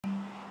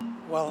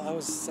Well, I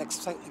was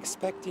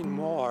expecting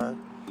more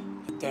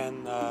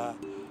than the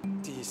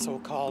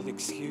so-called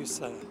excuse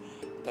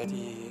that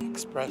he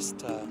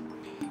expressed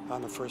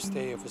on the first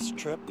day of his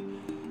trip.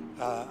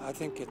 I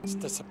think it's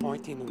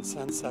disappointing in the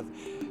sense that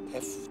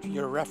if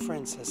your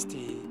reference is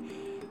the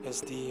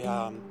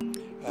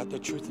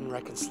Truth and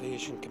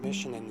Reconciliation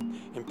Commission, and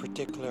in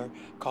particular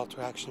Call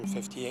to Action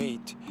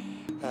 58,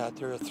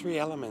 there are three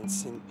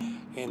elements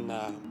in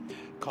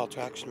Call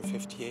to Action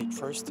 58.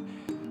 First,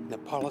 an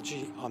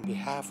apology on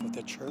behalf of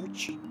the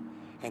church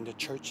and the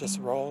church's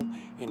role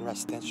in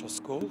residential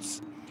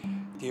schools.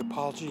 The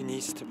apology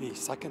needs to be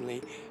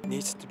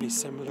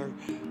similar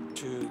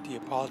to the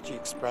apology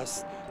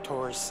expressed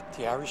towards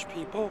the Irish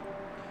people.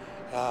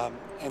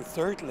 And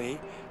thirdly,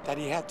 that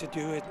he had to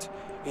do it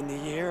in the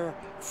year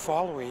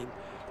following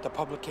the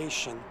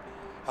publication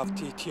of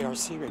the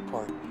TRC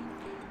report.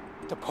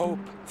 The Pope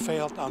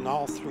failed on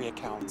all three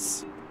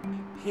accounts.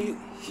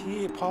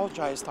 He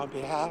apologized on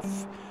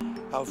behalf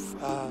of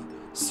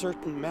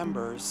certain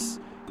members,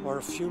 or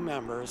a few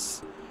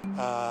members,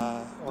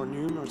 or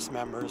numerous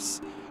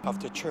members of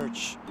the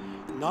church,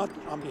 not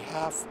on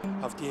behalf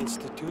of the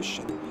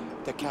institution,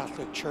 the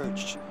Catholic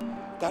Church.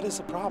 That is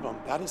a problem.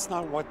 That is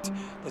not what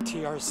the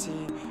TRC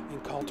in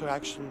Call to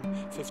Action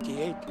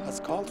 58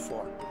 has called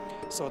for.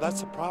 So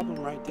that's a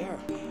problem right there.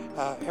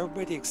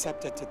 Everybody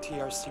accepted the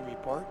TRC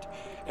report.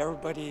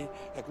 Everybody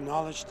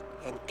acknowledged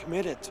and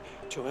committed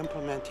to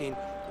implementing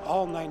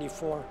all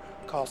 94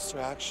 calls to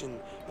action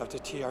of the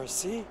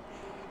TRC,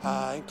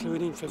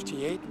 including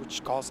 58,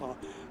 which calls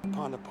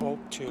upon the Pope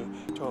to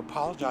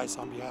apologize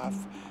on behalf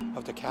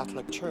of the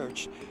Catholic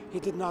Church. He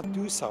did not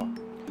do so.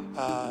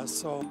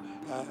 So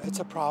it's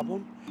a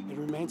problem. It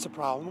remains a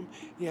problem.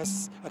 He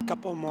has a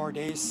couple more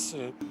days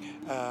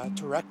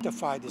to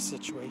rectify the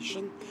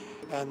situation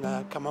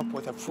and come up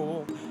with a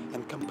full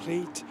and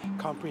complete,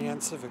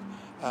 comprehensive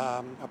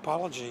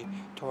apology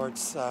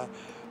towards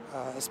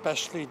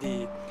especially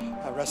the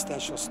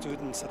residential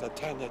students that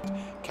attended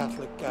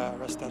Catholic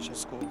residential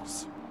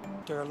schools.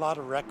 There are a lot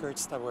of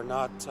records that were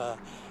not,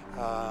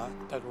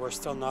 that we're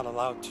still not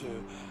allowed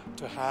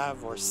to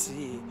have or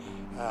see,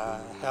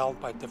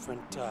 held by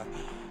different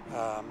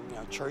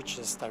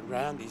churches that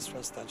ran these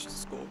residential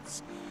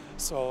schools.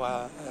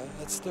 So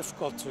it's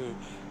difficult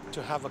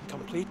to have a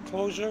complete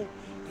closure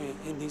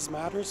in these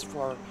matters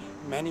for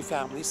many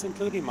families,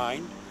 including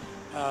mine.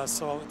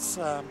 So it's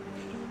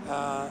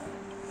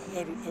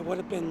it would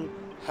have been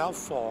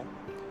helpful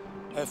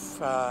if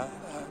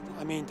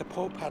the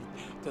Pope had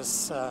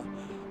this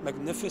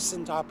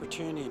magnificent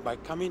opportunity by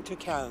coming to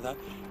Canada,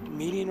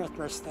 meeting with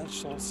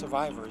residential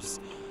survivors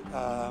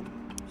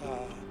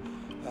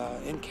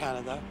in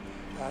Canada,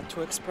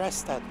 to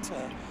express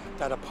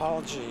that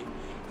apology,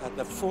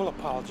 the full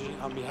apology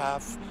on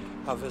behalf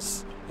of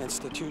his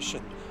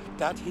institution.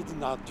 That he did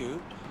not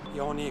do. He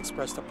only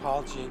expressed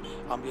apology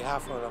on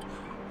behalf of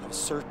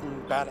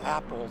certain bad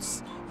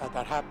apples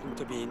that happen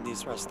to be in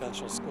these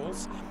residential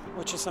schools,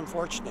 which is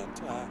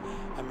unfortunate.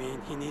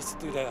 He needs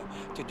to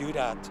do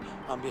that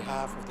on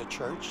behalf of the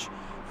church,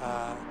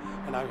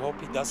 and I hope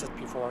he does it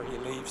before he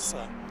leaves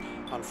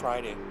on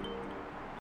Friday.